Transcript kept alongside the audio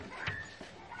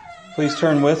Please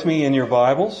turn with me in your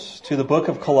Bibles to the book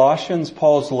of Colossians,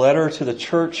 Paul's letter to the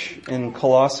church in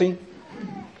Colossae.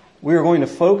 We are going to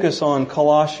focus on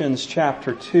Colossians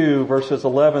chapter 2, verses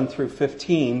 11 through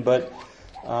 15, but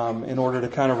in order to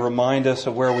kind of remind us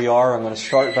of where we are, I'm going to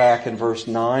start back in verse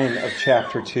 9 of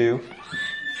chapter 2.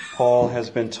 Paul has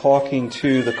been talking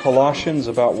to the Colossians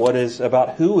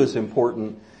about who is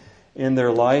important in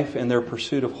their life, in their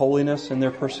pursuit of holiness, in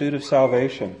their pursuit of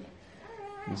salvation.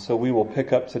 And so we will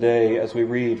pick up today as we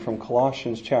read from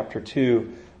Colossians chapter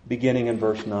 2, beginning in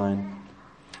verse 9.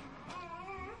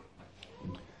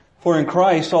 For in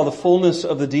Christ all the fullness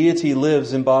of the deity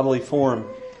lives in bodily form,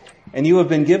 and you have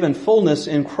been given fullness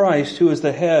in Christ, who is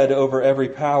the head over every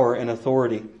power and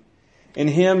authority. In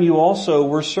him you also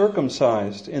were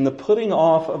circumcised in the putting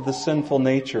off of the sinful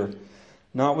nature,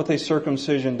 not with a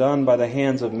circumcision done by the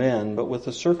hands of men, but with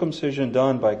the circumcision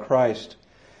done by Christ,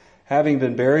 having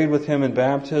been buried with him in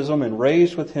baptism and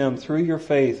raised with him through your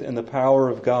faith in the power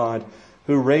of God,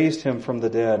 who raised him from the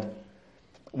dead.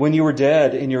 When you were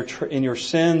dead in your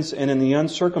sins and in the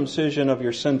uncircumcision of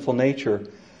your sinful nature,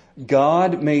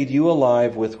 God made you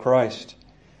alive with Christ.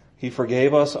 He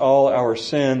forgave us all our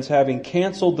sins, having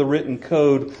canceled the written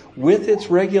code with its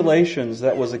regulations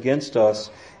that was against us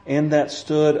and that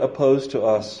stood opposed to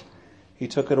us. He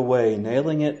took it away,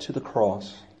 nailing it to the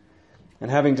cross. And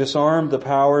having disarmed the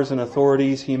powers and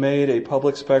authorities, he made a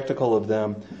public spectacle of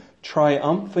them,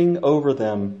 triumphing over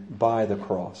them by the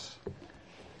cross.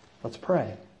 Let's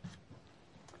pray.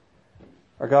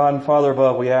 Our God and Father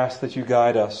above, we ask that you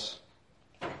guide us.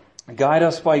 Guide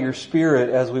us by your Spirit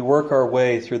as we work our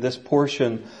way through this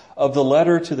portion of the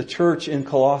letter to the church in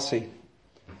Colossae.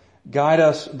 Guide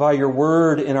us by your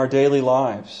word in our daily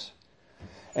lives.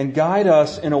 And guide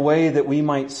us in a way that we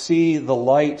might see the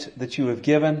light that you have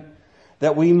given,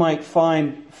 that we might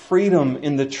find freedom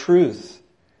in the truth,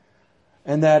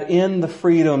 and that in the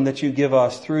freedom that you give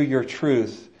us through your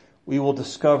truth, we will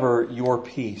discover your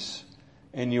peace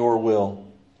and your will.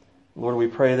 Lord, we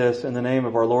pray this in the name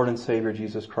of our Lord and Savior,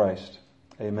 Jesus Christ.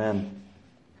 Amen.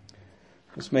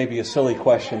 This may be a silly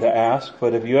question to ask,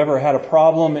 but have you ever had a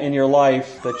problem in your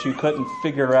life that you couldn't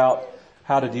figure out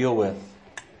how to deal with?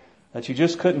 That you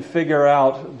just couldn't figure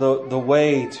out the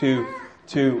way to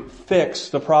fix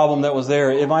the problem that was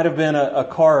there? It might have been a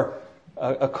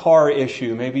car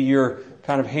issue. Maybe you're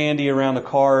kind of handy around the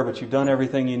car, but you've done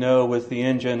everything you know with the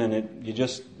engine and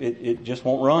it just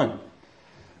won't run.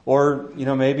 Or,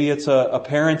 maybe it's a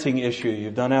parenting issue.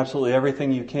 You've done absolutely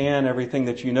everything you can, everything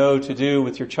that you know to do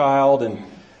with your child, and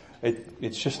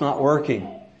it's just not working.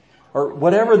 Or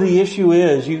whatever the issue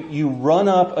is, you run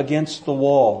up against the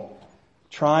wall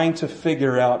trying to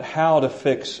figure out how to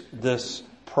fix this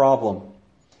problem.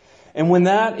 And when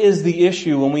that is the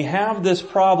issue, when we have this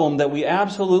problem that we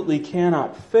absolutely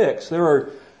cannot fix, there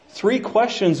are three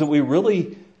questions that we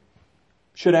really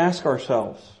should ask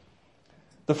ourselves.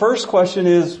 The first question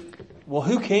is, well,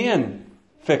 who can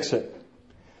fix it?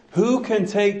 Who can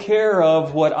take care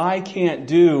of what I can't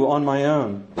do on my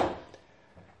own?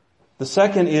 The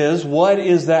second is, what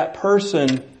is that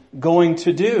person going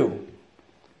to do?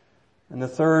 And the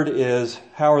third is,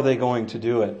 how are they going to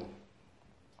do it?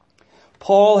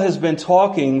 Paul has been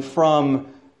talking from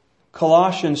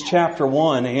Colossians chapter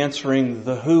 1, answering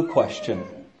the who question.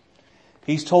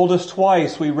 He's told us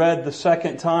twice, we read the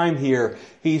second time here,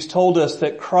 he's told us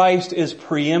that Christ is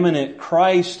preeminent.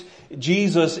 Christ,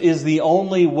 Jesus, is the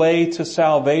only way to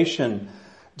salvation.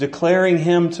 Declaring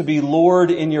him to be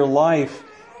Lord in your life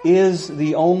is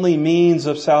the only means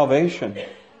of salvation.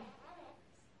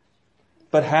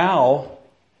 But how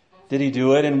did he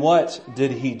do it, and what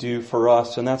did he do for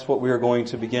us? And that's what we are going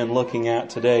to begin looking at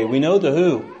today. We know the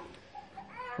who.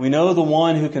 We know the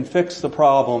one who can fix the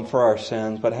problem for our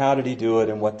sins, but how did he do it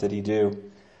and what did he do?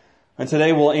 And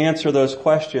today we'll answer those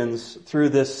questions through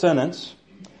this sentence.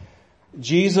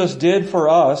 Jesus did for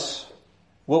us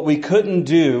what we couldn't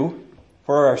do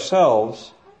for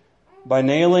ourselves by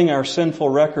nailing our sinful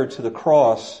record to the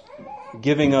cross,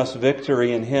 giving us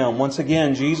victory in him. Once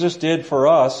again, Jesus did for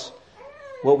us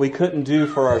what we couldn't do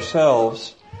for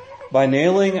ourselves by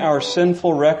nailing our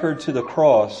sinful record to the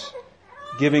cross,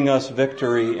 giving us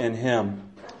victory in him.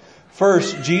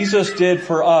 First, Jesus did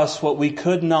for us what we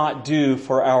could not do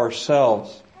for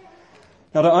ourselves.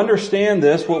 Now, to understand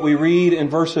this, what we read in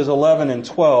verses 11 and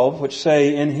 12, which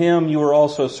say, in him you were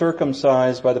also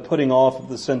circumcised by the putting off of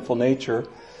the sinful nature,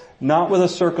 not with a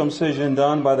circumcision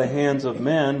done by the hands of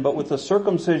men, but with the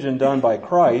circumcision done by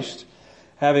Christ,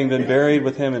 having been buried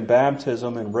with him in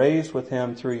baptism and raised with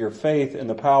him through your faith in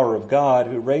the power of God,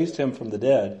 who raised him from the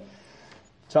dead.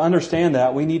 To understand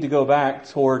that, we need to go back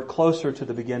closer to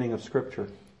the beginning of Scripture.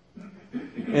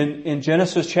 In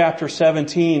Genesis chapter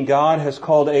 17, God has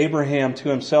called Abraham to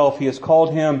himself. He has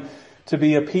called him to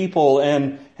be a people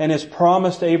and has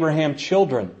promised Abraham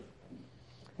children.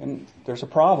 And there's a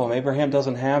problem. Abraham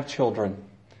doesn't have children.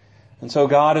 And so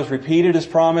God has repeated His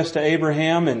promise to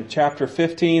Abraham in chapter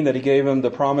 15 that He gave him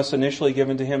the promise initially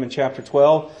given to him in chapter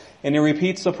 12. And He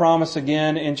repeats the promise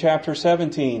again in chapter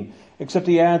 17. Except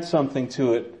He adds something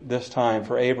to it this time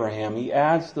for Abraham. He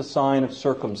adds the sign of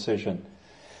circumcision.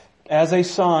 As a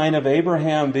sign of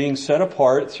Abraham being set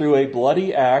apart through a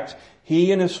bloody act,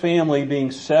 he and his family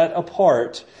being set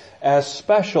apart as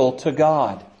special to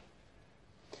God.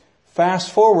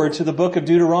 Fast forward to the book of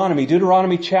Deuteronomy.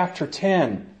 Deuteronomy chapter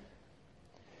 10.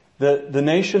 The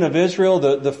nation of Israel,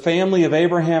 the family of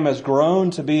Abraham has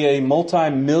grown to be a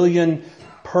multi-million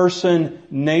person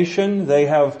nation. They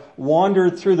have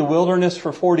wandered through the wilderness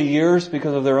for 40 years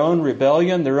because of their own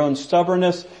rebellion, their own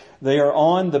stubbornness. They are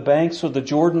on the banks of the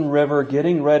Jordan River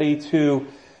getting ready to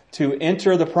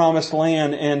enter the promised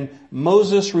land, and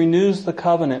Moses renews the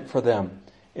covenant for them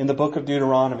in the book of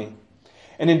Deuteronomy.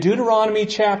 And in Deuteronomy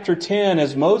chapter 10,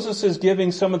 as Moses is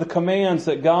giving some of the commands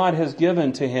that God has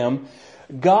given to him,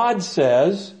 God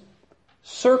says,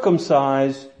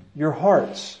 circumcise your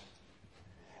hearts.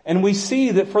 And we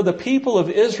see that for the people of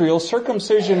Israel,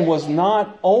 circumcision was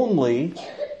not only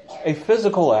a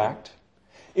physical act,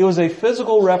 it was a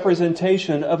physical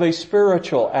representation of a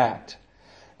spiritual act.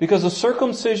 Because the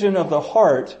circumcision of the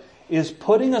heart is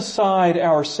putting aside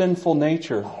our sinful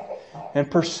nature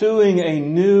and pursuing a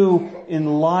new,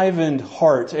 enlivened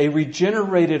heart, a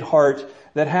regenerated heart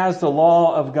that has the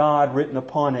law of God written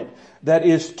upon it, that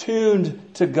is tuned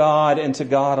to God and to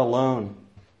God alone.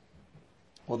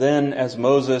 Well then, as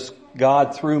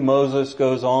God through Moses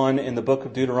goes on in the book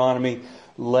of Deuteronomy,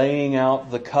 laying out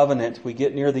the covenant, we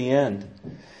get near the end.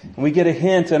 And we get a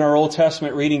hint in our Old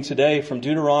Testament reading today from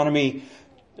Deuteronomy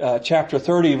chapter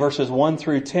 30, verses 1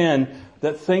 through 10,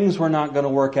 that things were not going to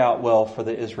work out well for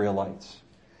the Israelites.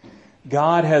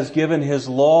 God has given His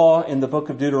law in the book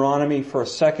of Deuteronomy for a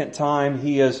second time.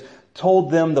 He has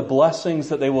told them the blessings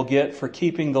that they will get for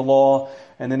keeping the law,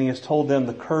 and then He has told them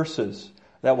the curses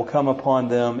that will come upon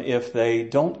them if they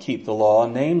don't keep the law,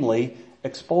 namely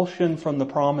expulsion from the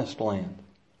promised land.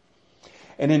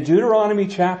 And in Deuteronomy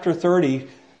chapter 30,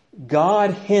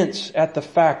 God hints at the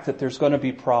fact that there's going to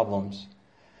be problems.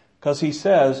 Because He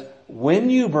says, when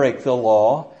you break the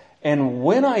law, and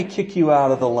when I kick you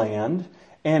out of the land,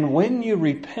 and when you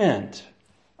repent,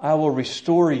 I will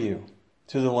restore you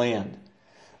to the land.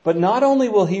 But not only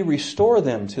will He restore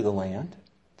them to the land,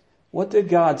 what did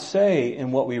God say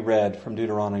in what we read from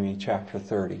Deuteronomy chapter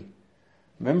 30?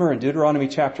 Remember in Deuteronomy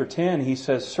chapter 10, He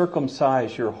says,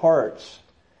 circumcise your hearts.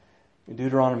 In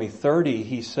Deuteronomy 30,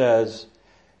 He says,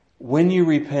 when you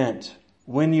repent,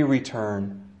 when you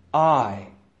return, I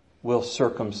will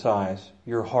circumcise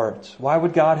your hearts. Why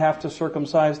would God have to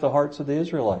circumcise the hearts of the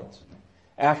Israelites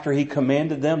after He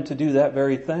commanded them to do that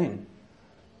very thing?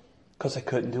 Because they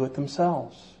couldn't do it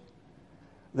themselves.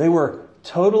 They were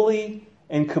totally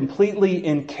and completely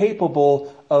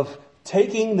incapable of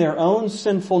taking their own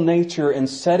sinful nature and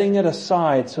setting it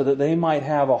aside so that they might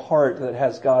have a heart that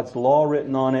has God's law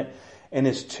written on it and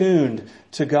is tuned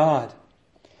to God.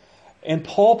 And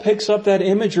Paul picks up that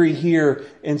imagery here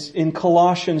in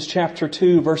Colossians chapter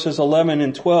 2, verses 11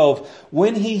 and 12,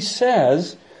 when he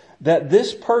says that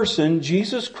this person,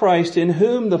 Jesus Christ, in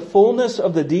whom the fullness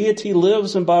of the deity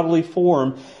lives in bodily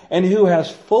form, and who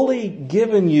has fully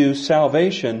given you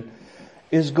salvation,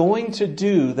 is going to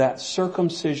do that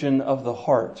circumcision of the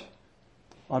heart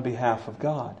on behalf of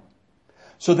God.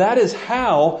 So that is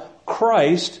how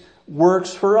Christ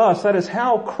works for us. That is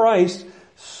how Christ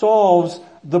solves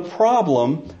the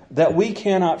problem that we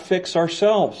cannot fix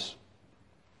ourselves.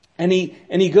 And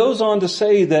he goes on to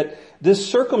say that this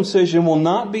circumcision will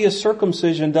not be a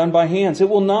circumcision done by hands. It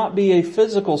will not be a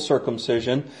physical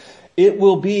circumcision. It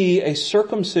will be a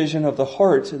circumcision of the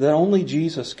heart that only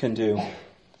Jesus can do.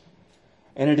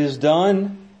 And it is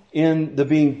done in the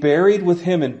being buried with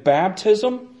Him in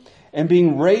baptism and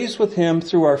being raised with Him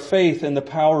through our faith in the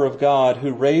power of God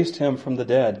who raised Him from the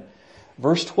dead.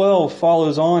 Verse 12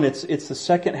 follows on. It's the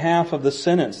second half of the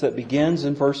sentence that begins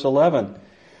in verse 11.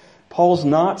 Paul's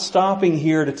not stopping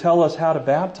here to tell us how to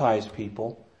baptize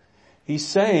people. He's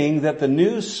saying that the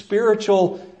new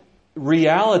spiritual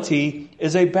reality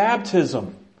is a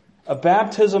baptism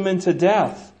into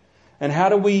death. And how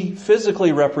do we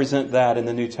physically represent that in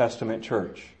the New Testament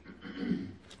church?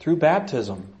 Through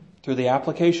baptism, through the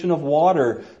application of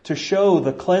water to show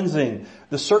the cleansing,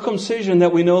 the circumcision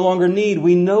that we no longer need.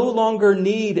 We no longer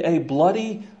need a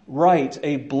bloody rite,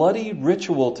 a bloody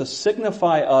ritual to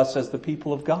signify us as the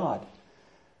people of God.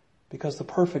 Because the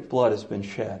perfect blood has been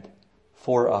shed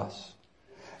for us.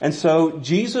 And so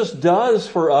Jesus does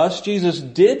for us, Jesus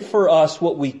did for us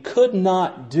what we could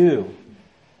not do.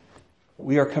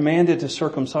 We are commanded to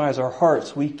circumcise our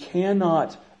hearts. We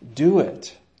cannot do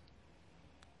it.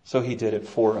 So He did it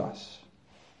for us.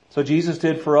 So Jesus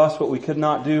did for us what we could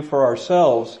not do for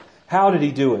ourselves. How did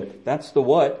He do it? That's the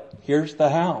what. Here's the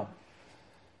how.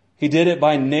 He did it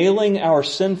by nailing our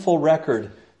sinful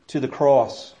record to the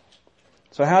cross.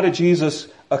 So how did Jesus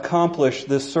accomplish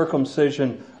this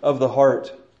circumcision of the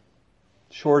heart?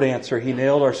 Short answer, He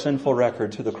nailed our sinful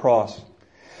record to the cross.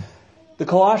 The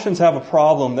Colossians have a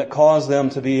problem that caused them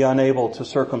to be unable to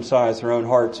circumcise their own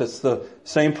hearts. It's the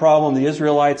same problem the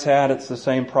Israelites had. It's the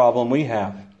same problem we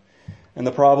have. And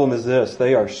the problem is this: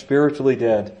 they are spiritually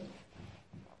dead.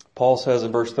 Paul says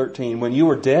in verse 13, when you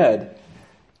were dead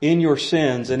in your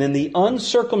sins and in the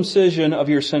uncircumcision of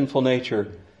your sinful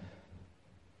nature.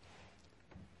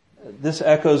 This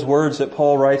echoes words that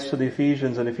Paul writes to the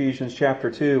Ephesians in Ephesians chapter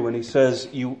 2 when he says,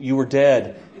 you were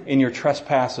dead in your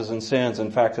trespasses and sins. In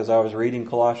fact, as I was reading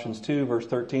Colossians 2 verse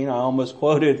 13, I almost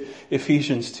quoted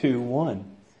Ephesians 2:1.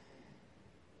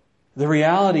 The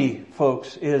reality,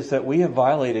 folks, is that we have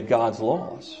violated God's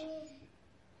laws.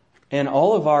 And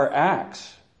all of our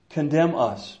acts condemn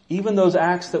us. Even those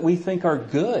acts that we think are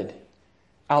good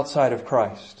outside of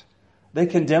Christ. They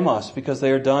condemn us because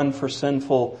they are done for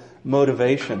sinful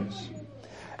motivations.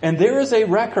 And there is a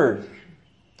record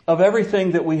of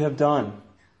everything that we have done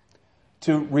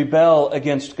to rebel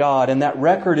against God. And that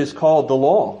record is called the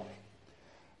law.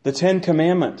 The 10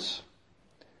 Commandments.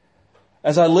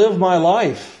 As I live my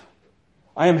life,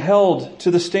 I am held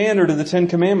to the standard of the 10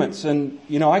 Commandments. And,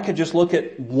 I could just look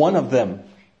at one of them.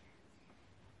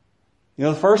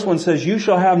 The first one says, you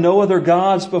shall have no other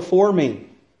gods before me.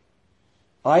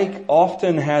 Ike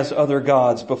often has other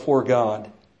gods before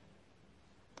God.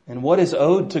 And what is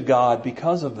owed to God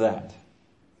because of that?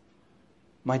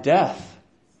 My death.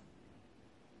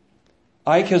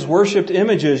 Ike has worshipped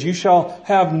images. You shall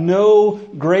have no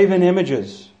graven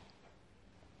images.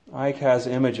 Ike has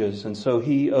images, and so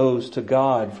he owes to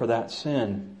God for that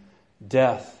sin,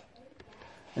 death.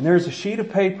 And there's a sheet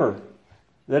of paper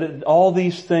that all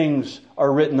these things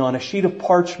are written on, a sheet of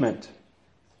parchment.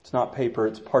 It's not paper,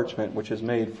 it's parchment, which is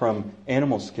made from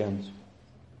animal skins.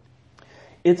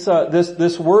 It's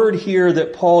this word here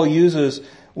that Paul uses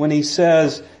when he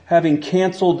says, having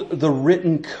canceled the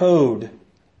written code.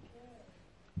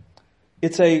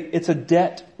 It's a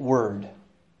debt word.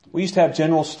 We used to have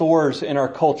general stores in our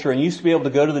culture, and you used to be able to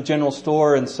go to the general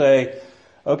store and say,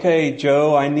 okay,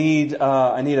 Joe, I need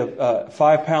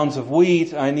 5 pounds of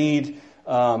wheat. I need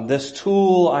this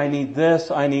tool. I need this.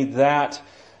 I need that.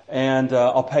 And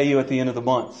I'll pay you at the end of the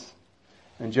month.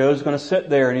 And Joe's going to sit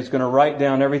there and he's going to write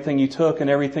down everything you took and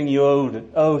everything you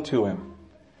owe to him.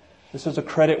 This is a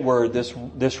credit word,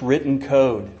 this written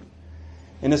code.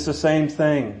 And it's the same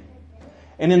thing.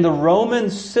 And in the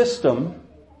Roman system,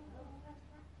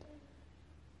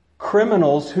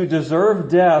 criminals who deserve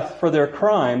death for their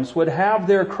crimes would have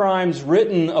their crimes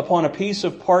written upon a piece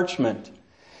of parchment.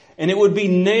 And it would be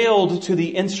nailed to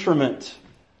the instrument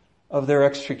of their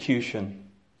execution.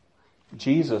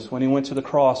 Jesus, when he went to the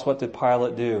cross, what did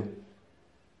Pilate do?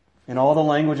 In all the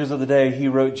languages of the day, he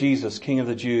wrote Jesus, King of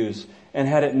the Jews, and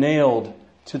had it nailed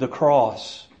to the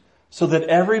cross so that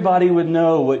everybody would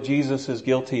know what Jesus is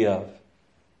guilty of.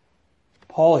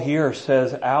 Paul here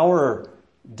says our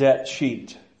debt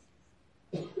sheet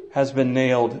has been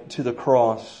nailed to the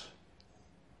cross.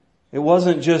 It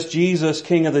wasn't just Jesus,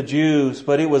 King of the Jews,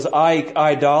 but it was Ike,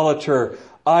 idolater,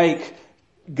 Ike,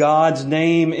 God's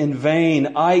name in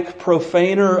vain, Ike,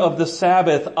 profaner of the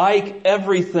Sabbath, Ike,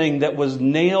 everything that was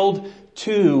nailed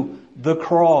to the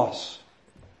cross.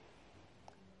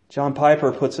 John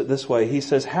Piper puts it this way. He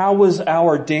says, how was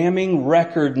our damning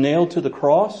record nailed to the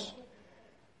cross?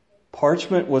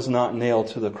 Parchment was not nailed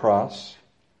to the cross.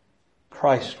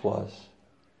 Christ was.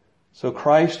 So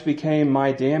Christ became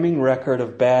my damning record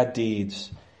of bad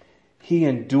deeds. He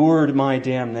endured my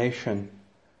damnation.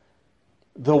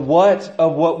 The what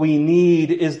of what we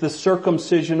need is the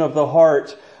circumcision of the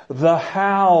heart. The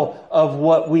how of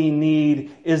what we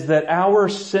need is that our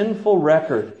sinful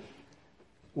record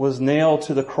was nailed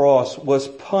to the cross, was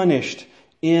punished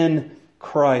in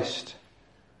Christ.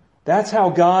 That's how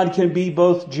God can be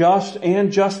both just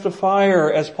and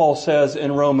justifier, as Paul says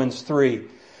in Romans 3.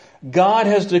 God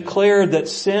has declared that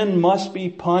sin must be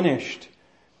punished.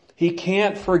 He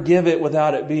can't forgive it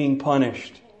without it being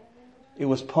punished. It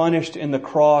was punished in the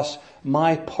cross.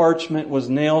 My parchment was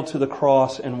nailed to the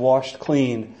cross and washed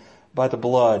clean by the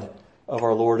blood of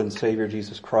our Lord and Savior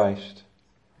Jesus Christ.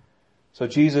 So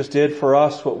Jesus did for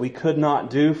us what we could not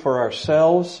do for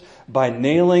ourselves by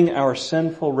nailing our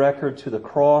sinful record to the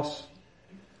cross,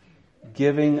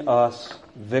 giving us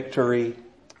victory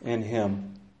in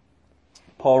Him.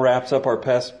 Paul wraps up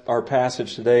our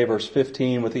passage today, verse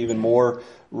 15, with even more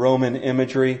Roman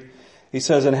imagery. He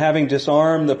says, "And having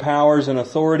disarmed the powers and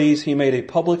authorities, He made a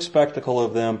public spectacle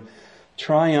of them,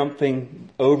 triumphing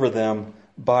over them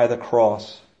by the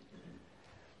cross."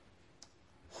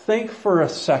 Think for a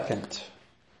second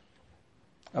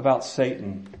about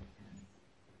Satan.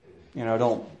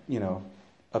 Don't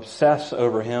obsess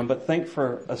over him, but think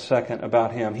for a second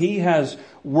about him. He has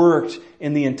worked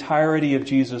in the entirety of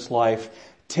Jesus' life,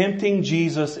 tempting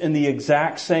Jesus in the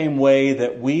exact same way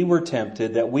that we were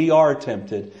tempted, that we are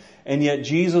tempted, and yet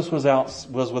Jesus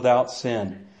was without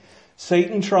sin.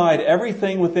 Satan tried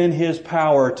everything within his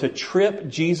power to trip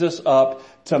Jesus up,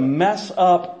 to mess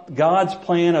up God's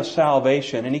plan of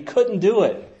salvation, and he couldn't do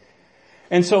it.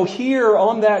 And so here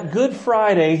on that Good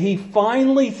Friday, he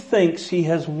finally thinks he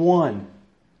has won.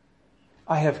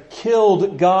 I have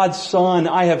killed God's Son.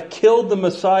 I have killed the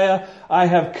Messiah. I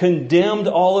have condemned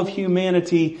all of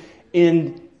humanity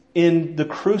in the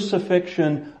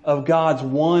crucifixion of God's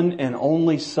one and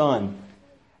only Son.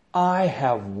 I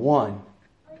have won.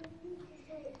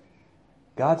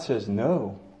 God says,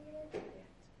 no,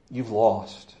 you've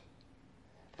lost.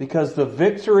 Because the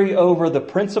victory over the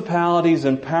principalities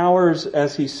and powers,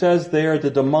 as he says there, the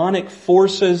demonic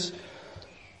forces,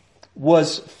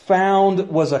 was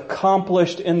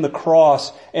accomplished in the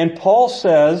cross. And Paul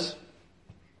says,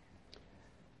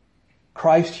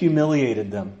 Christ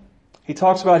humiliated them. He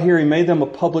talks about here, he made them a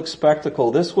public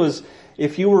spectacle. This was,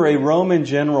 if you were a Roman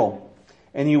general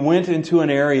and you went into an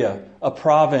area, a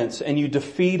province, and you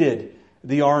defeated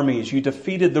the armies, you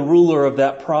defeated the ruler of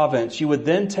that province, you would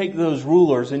then take those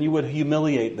rulers and you would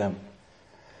humiliate them.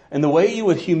 And the way you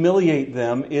would humiliate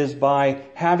them is by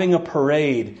having a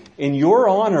parade in your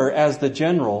honor as the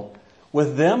general,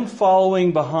 with them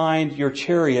following behind your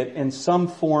chariot in some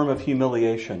form of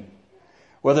humiliation.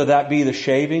 Whether that be the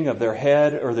shaving of their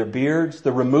head or their beards,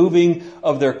 the removing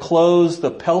of their clothes,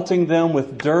 the pelting them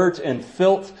with dirt and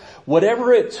filth,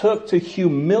 whatever it took to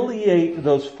humiliate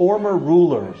those former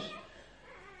rulers,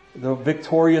 the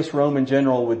victorious Roman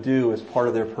general would do as part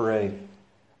of their parade.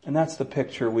 And that's the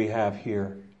picture we have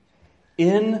here.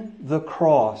 In the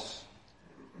cross,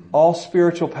 all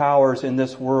spiritual powers in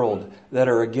this world that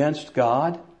are against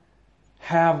God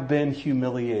have been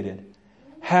humiliated,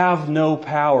 have no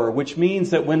power, which means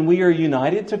that when we are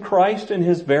united to Christ in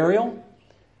His burial,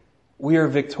 we are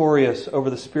victorious over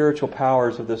the spiritual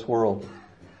powers of this world.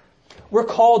 We're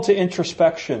called to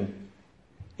introspection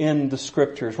in the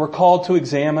Scriptures. We're called to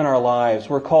examine our lives.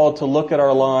 We're called to look at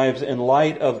our lives in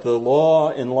light of the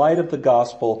law, in light of the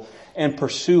gospel, and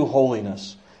pursue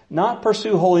holiness. Not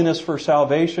pursue holiness for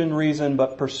salvation reason,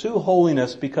 but pursue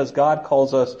holiness because God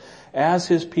calls us as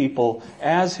His people,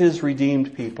 as His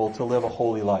redeemed people, to live a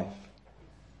holy life.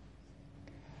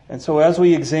 And so as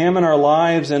we examine our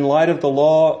lives in light of the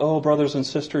law, oh, brothers and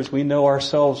sisters, we know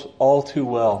ourselves all too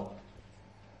well.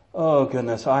 Oh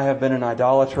goodness, I have been an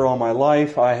idolater all my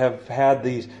life. I have had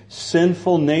the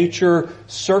sinful nature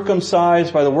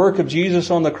circumcised by the work of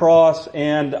Jesus on the cross,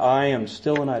 and I am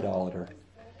still an idolater.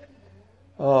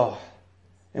 Oh,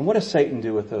 and what does Satan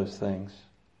do with those things?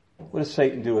 What does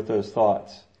Satan do with those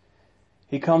thoughts?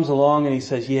 He comes along and he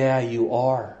says, yeah, you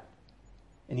are.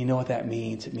 And you know what that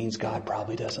means? It means God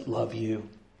probably doesn't love you.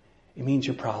 It means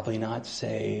you're probably not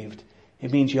saved.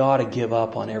 It means you ought to give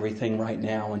up on everything right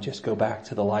now and just go back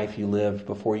to the life you lived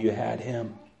before you had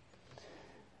Him.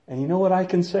 And you know what I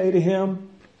can say to him?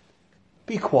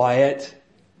 Be quiet.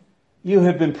 You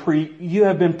have been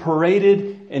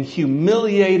paraded and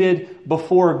humiliated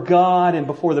before God and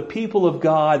before the people of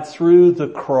God through the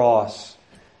cross.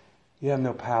 You have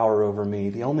no power over me.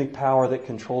 The only power that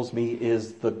controls me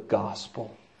is the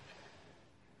gospel.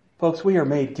 Folks, we are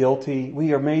made guilty.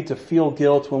 We are made to feel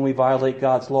guilt when we violate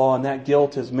God's law, and that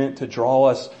guilt is meant to draw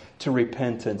us to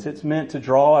repentance. It's meant to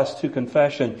draw us to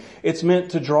confession. It's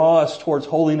meant to draw us towards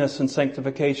holiness and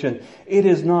sanctification. It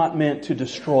is not meant to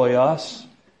destroy us.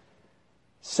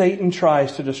 Satan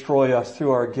tries to destroy us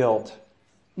through our guilt,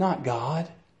 not God.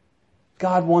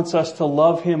 God wants us to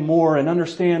love Him more and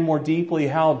understand more deeply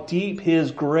how deep His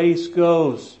grace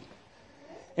goes.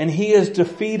 And He has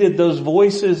defeated those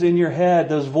voices in your head,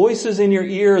 those voices in your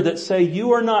ear that say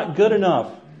you are not good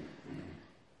enough.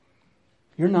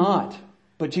 You're not,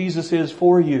 but Jesus is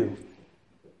for you.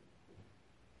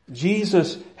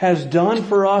 Jesus has done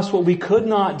for us what we could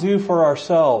not do for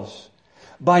ourselves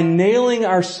by nailing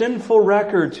our sinful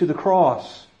record to the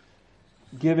cross,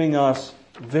 giving us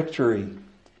victory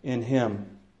in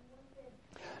Him.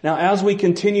 Now, as we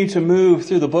continue to move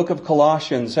through the book of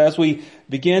Colossians, as we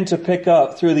begin to pick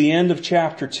up through the end of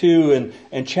chapter 2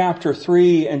 and chapter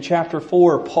 3 and chapter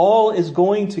 4, Paul is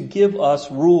going to give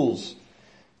us rules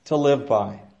to live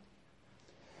by.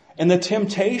 And the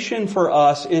temptation for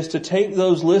us is to take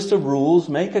those list of rules,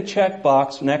 make a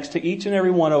checkbox next to each and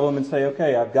every one of them and say,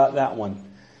 okay, I've got that one.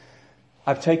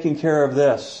 I've taken care of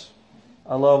this.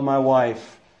 I love my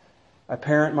wife. I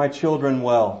parent my children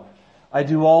well. I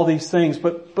do all these things.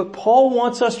 But Paul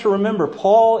wants us to remember,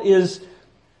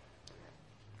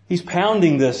 he's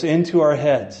pounding this into our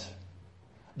heads,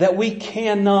 that we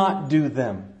cannot do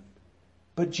them.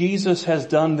 But Jesus has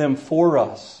done them for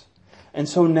us. And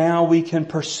so now we can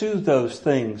pursue those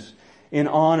things in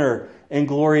honor and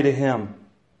glory to Him.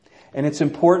 And it's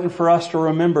important for us to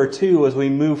remember too, as we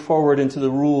move forward into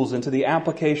the rules, into the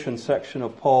application section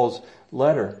of Paul's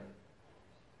letter,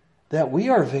 that we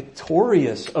are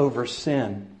victorious over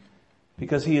sin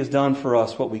because He has done for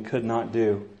us what we could not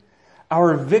do.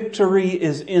 Our victory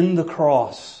is in the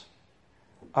cross.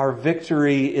 Our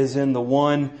victory is in the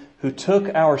one who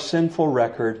took our sinful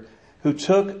record, who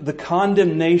took the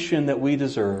condemnation that we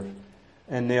deserve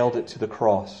and nailed it to the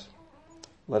cross.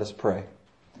 Let us pray.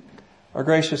 Our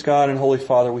gracious God and Holy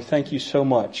Father, we thank You so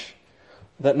much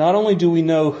that not only do we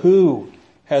know who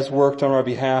has worked on our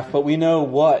behalf, but we know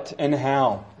what and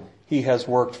how He has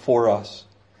worked for us.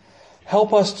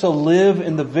 Help us to live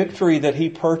in the victory that He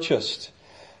purchased.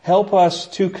 Help us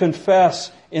to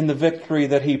confess in the victory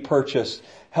that He purchased.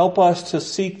 Help us to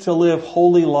seek to live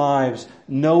holy lives,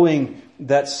 knowing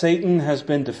that Satan has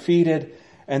been defeated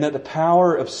and that the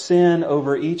power of sin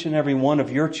over each and every one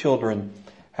of Your children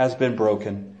has been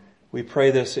broken. We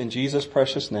pray this in Jesus'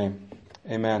 precious name.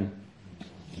 Amen.